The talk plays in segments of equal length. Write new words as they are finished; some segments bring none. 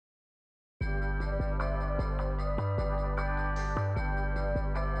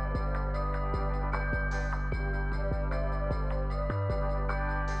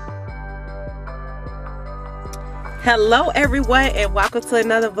Hello everyone, and welcome to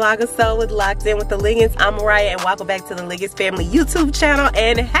another Vlognukkah with Locked In with the Liggins. I'm Mariah, and welcome back to the Liggins Family YouTube Channel,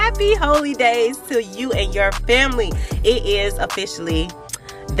 and happy holy days to you and your family. It is officially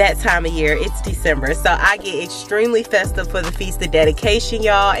that time of year. It's December, so I get extremely festive for the Feast of Dedication,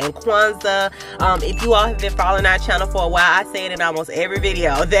 y'all, and Kwanzaa. If you all have been following our channel for a while, I say it in almost every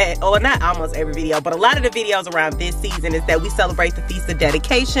video that, or not almost every video, but a lot of the videos around this season is that we celebrate the Feast of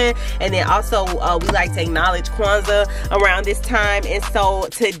Dedication, and then also we like to acknowledge Kwanzaa around this time. And so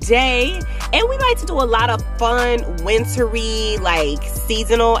today, and we like to do a lot of fun, wintry, like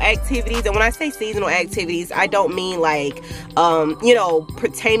seasonal activities. And when I say seasonal activities, I don't mean like, you know,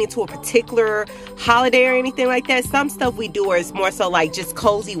 pertaining to a particular holiday or anything like that. Some stuff we do is more so like just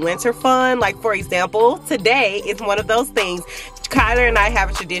cozy winter fun. Like, for example, today is one of those things. Kyler and I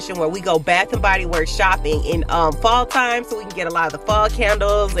have a tradition where we go Bath and Body Works shopping in fall time, so we can get a lot of the fall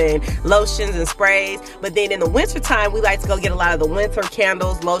candles and lotions and sprays. But then in the winter time, we like to go get a lot of the winter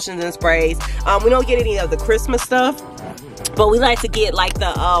candles, lotions, and sprays. We don't get any of the Christmas stuff, but we like to get like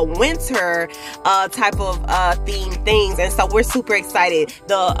the winter type of themed things, and so we're super excited.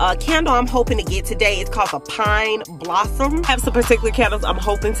 The candle I'm hoping to get today is called the Pine Blossom. I have some particular candles I'm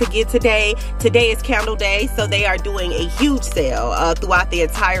hoping to get today. Today is Candle Day, so they are doing a huge sale throughout the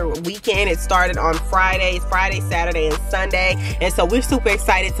entire weekend. It started on Friday, Saturday, and Sunday, and so we're super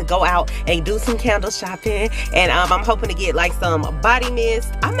excited to go out and do some candle shopping. And I'm hoping to get like some body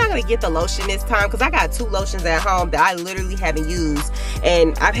mist. I'm not gonna get the lotion this time because I got 2 lotions at home that I literally haven't used,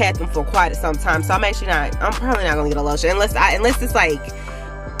 and I've had them for quite some time, so I'm probably not gonna get a lotion unless it's like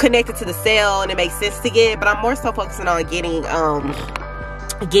connected to the sale and it makes sense to get. But I'm more so focusing on getting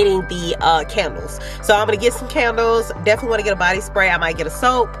the candles. So I'm gonna get some candles. Definitely want to get a body spray. I might get a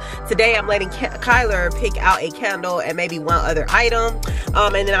soap. Today I'm letting Kyler pick out a candle and maybe one other item,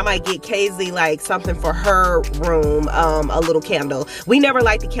 and then I might get Kaylee like something for her room, a little candle. We never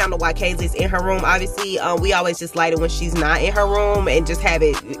light the candle while Kaylee's in her room, obviously. We always just light it when she's not in her room and just have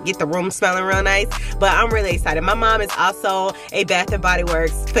it get the room smelling real nice. But I'm really excited. My mom is also a Bath and Body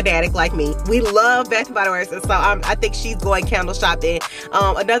Works fanatic like me. We love Bath and Body Works, and so I think she's going candle shopping.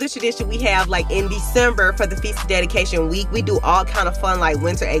 Another tradition we have, like in December for the Feast of Dedication week, we do all kind of fun like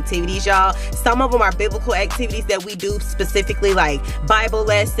winter activities, y'all. Some of them are biblical activities that we do, specifically like Bible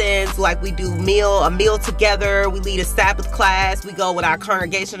lessons, like we do a meal together, we lead a Sabbath class, we go with our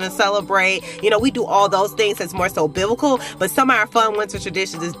congregation to celebrate. You know, we do all those things that's more so biblical. But some of our fun winter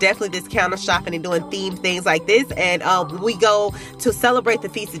traditions is definitely this candle shopping and doing themed things like this. And we go to celebrate the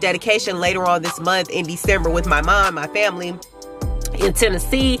Feast of Dedication later on this month in December with my mom, my family in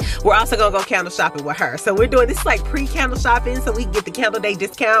Tennessee. We're also gonna go candle shopping with her. So we're doing this like pre-candle shopping so we can get the candle day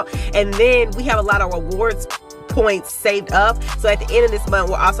discount, and then we have a lot of rewards points saved up, so at the end of this month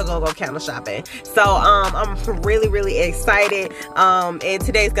we're also gonna go candle shopping. So I'm really excited, and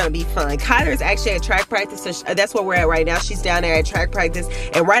today's gonna be fun. Kyler is actually at track practice, so that's where we're at right now. She's down there at track practice,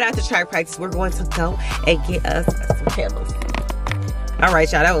 and right after track practice we're going to go and get us some candles. All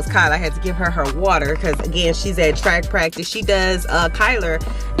right, y'all, that was Kyler. I had to give her water because, again, she's at track practice. She does, Kyler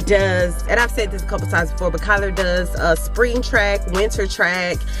does, and I've said this a couple times before, but Kyler does spring track, winter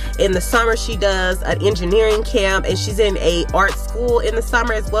track. In the summer, she does an engineering camp, and she's in a art school in the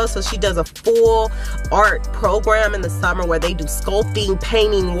summer as well. So she does a full art program in the summer where they do sculpting,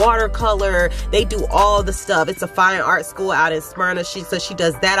 painting, watercolor. They do all the stuff. It's a fine art school out in Smyrna. So she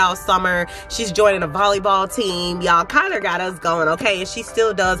does that all summer. She's joining a volleyball team. Y'all, Kyler got us going, okay? And she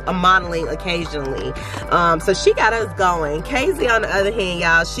still does a modeling occasionally. So she got us going. Kaylee, on the other hand,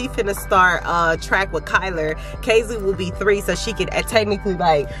 y'all, she finna start track with Kyler. Kaylee will be 3, so she could technically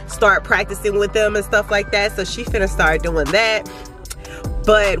like start practicing with them and stuff like that. So she finna start doing that.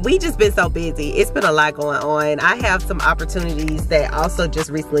 But we just been so busy. It's been a lot going on. I have some opportunities that also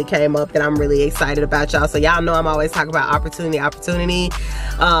just recently came up that I'm really excited about, y'all. So y'all know I'm always talking about opportunity.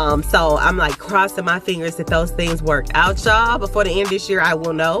 So I'm like crossing my fingers that those things work out, y'all. Before the end of this year, I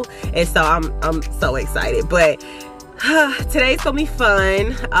will know. And so I'm so excited. But today's gonna be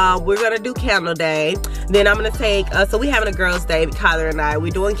fun. We're gonna do Candle Day. Then I'm gonna take, so we having a girls' day, Kyler and I.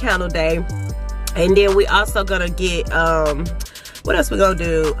 We're doing Candle Day. And then we also gonna get, what else we gonna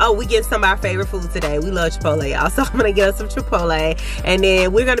do? Oh, we get some of our favorite food today. We love Chipotle, y'all. So I'm gonna get us some Chipotle. And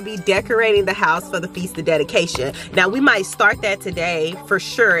then we're gonna be decorating the house for the Feast of Dedication. Now, we might start that today for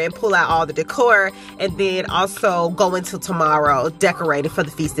sure and pull out all the decor, and then also go into tomorrow decorating for the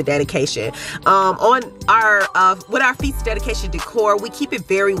Feast of Dedication. On our with our Feast of Dedication decor, we keep it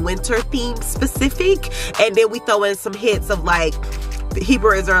very winter theme specific, and then we throw in some hits of like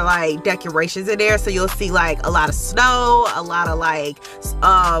Hebrew Israelite decorations in there. So you'll see like a lot of snow, a lot of like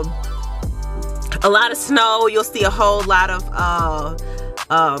a lot of snow. You'll see a whole lot of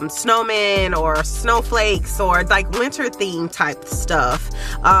snowmen or snowflakes or like winter theme type stuff.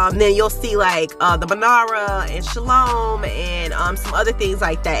 Then you'll see like the menorah and shalom and some other things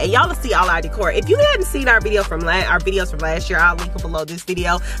like that. And y'all will see all our decor. If you hadn't seen our videos from last year, I'll link them below this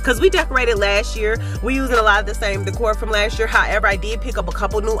video because we decorated last year. We're using a lot of the same decor from last year. However, I did pick up a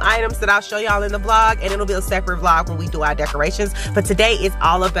couple new items that I'll show y'all in the vlog, and it'll be a separate vlog when we do our decorations. But today is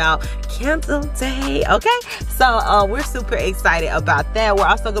all about candle day, okay? So we're super excited about that. We're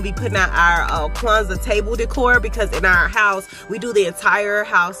also gonna be putting out our Kwanzaa table decor because in our house we do the entire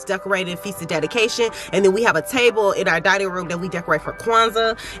house decorated feast of dedication, and then we have a table in our dining room that we decorate for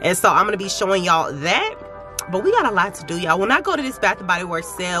Kwanzaa. And so I'm gonna be showing y'all that. But we got a lot to do, y'all. When I go to this Bath & Body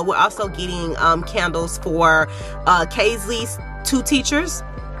Works sale, we're also getting candles for Kaisley's 2 teachers,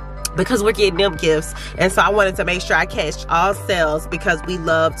 because we're getting them gifts. And so I wanted to make sure I catch all sales because we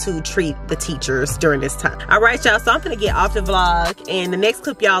love to treat the teachers during this time. All right, y'all, so I'm gonna get off the vlog, and the next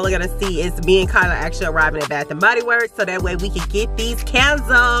clip y'all are gonna see is me and Kyla actually arriving at Bath & Body Works, so that way we can get these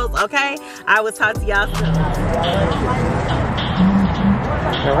candles, okay? I will talk to y'all soon.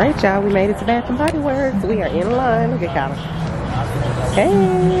 All right, y'all, we made it to Bath & Body Works. We are in line. Look at Kyla. Hey.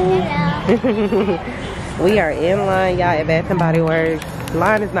 We are in line, y'all, at Bath & Body Works.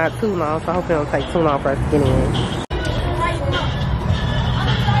 Line is not too long, so I hope it don't take too long for us to get in.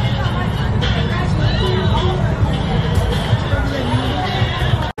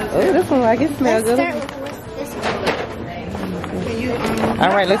 Oh, this one, like it smells good. All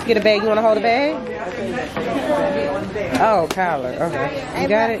right, let's get a bag. You want to hold a bag? Oh, Kyla. Okay. You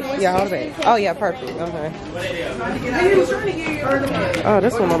got it? Yeah, hold it. Oh, yeah, perfect. Okay. Oh,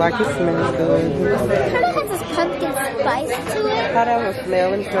 this one look like it smells good. It kind of has this pumpkin spice to it. How that one smell?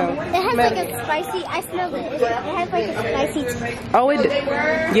 Let me smell. It has like a spicy, I smelled it. It has like a spicy taste. Oh,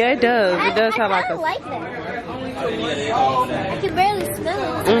 yeah, it does. It does have like a... I like that. I can barely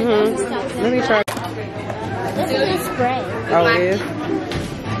smell it. Let me try. This is a spray. Oh, it is?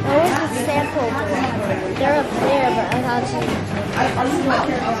 Where's the sample? They're up there, but I thought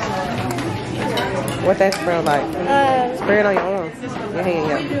What that smell like? Spray it on your arms. Your hand,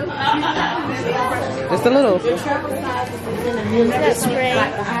 yeah. Just a little. that spray.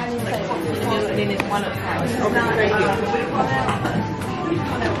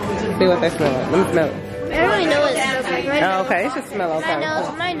 See what that smell like. Let me smell it. I don't really know what it smells like. Oh, okay. It should smell okay.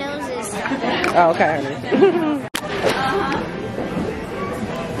 My nose is... Oh, okay, honey.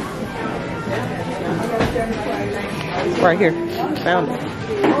 Right here. Found it.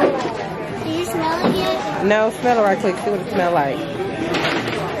 Can you smell it yet? No, smell it right quick. See what it smells like.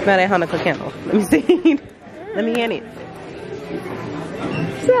 Smell that Hanukkah candle. Let me see. Let me in it.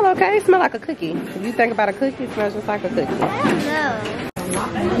 Smell okay. It smells like a cookie. If you think about a cookie, it smells just like a cookie. I don't know.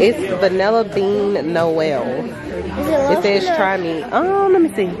 It's vanilla bean Noel. It says try me. Oh, let me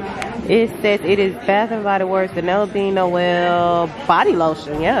see. It says it is Bath & Body Works vanilla bean Noel body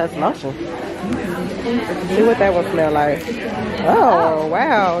lotion. Yeah, it's lotion. See what that one smell like. Oh,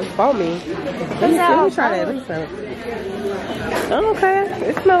 wow. It's foamy. Let me try that. Let me smell it. Oh, okay.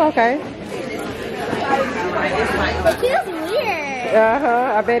 It smells okay. It feels weird.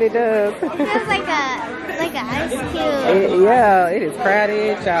 Uh-huh. I bet it does. It feels like an ice cube. Yeah, it is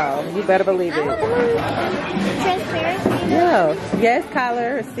crowded, y'all. You better believe it. Transparency. Yeah. Yes,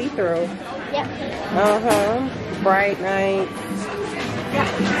 color, see-through. Yep. Uh-huh. Bright night.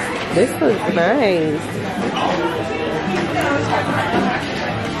 This looks nice.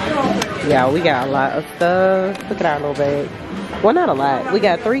 Yeah, we got a lot of stuff. Look at our little bag. Well, not a lot. We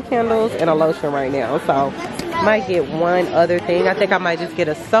got 3 candles and a lotion right now. So, might get one other thing. I think I might just get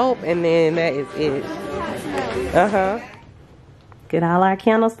a soap and then that is it. Uh-huh. Get all our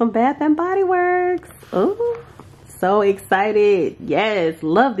candles from Bath & Body Works. Ooh, so excited. Yes,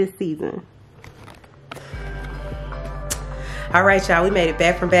 love this season. All right, y'all, we made it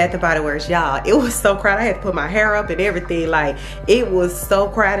back from Bath & Body Works. Y'all, it was so crowded. I had to put my hair up and everything. Like, it was so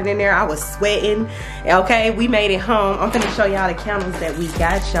crowded in there. I was sweating. Okay, we made it home. I'm gonna show y'all the candles that we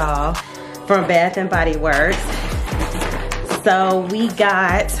got, y'all, from Bath & Body Works. So we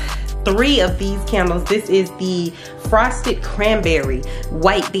got 3 of these candles. This is the Frosted Cranberry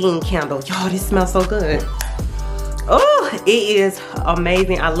White Bean Candle. Y'all, this smells so good. Oh, it is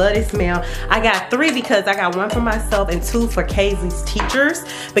amazing. I love this smell. I got 3 because I got 1 for myself and 2 for Kaisley's teachers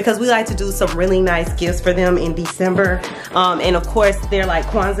because we like to do some really nice gifts for them in December. And of course, they're like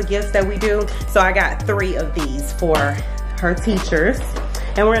Kwanzaa gifts that we do. So I got 3 of these for her teachers.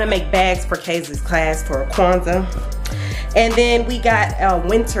 And we're gonna make bags for Kaisley's class for Kwanzaa. And then we got a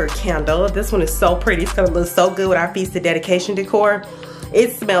winter candle. This one is so pretty. It's gonna look so good with our Feast of Dedication decor.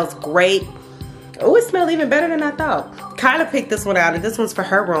 It smells great. Oh, it smells even better than I thought. Kyla picked this one out, and this one's for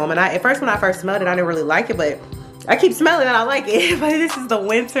her room. And at first when I first smelled it, I didn't really like it, but I keep smelling it, I like it. But this is the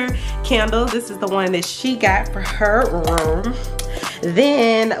winter candle. This is the one that she got for her room.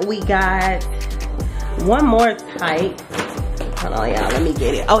 Then we got one more type. Hold on, y'all, let me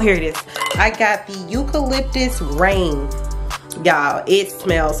get it. Oh, here it is. I got the eucalyptus rain. Y'all, it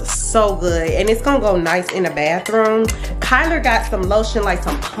smells so good, and it's gonna go nice in the bathroom. Kyler got some lotion, like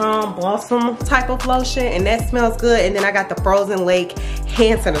some palm balsam type of lotion, and that smells good. And then I got the Frozen Lake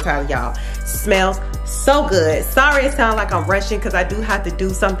hand sanitizer, y'all. Smells so good. Sorry it sounds like I'm rushing because I do have to do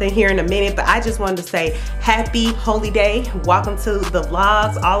something here in a minute, but I just wanted to say happy holy day. Welcome to the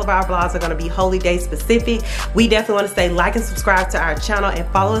vlogs. All of our vlogs are going to be holy day specific. We definitely want to say like and subscribe to our channel and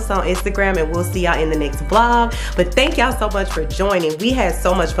follow us on Instagram, and we'll see y'all in the next vlog. But thank y'all so much for joining. We had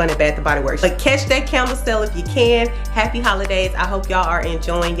so much fun at Bath & Body Works. But catch that candle sale if you can. Happy holidays. I hope y'all are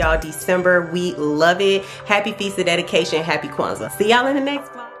enjoying y'all December. We love it. Happy Feast of Dedication. Happy Kwanzaa. See y'all in the next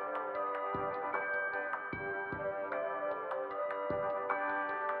vlog.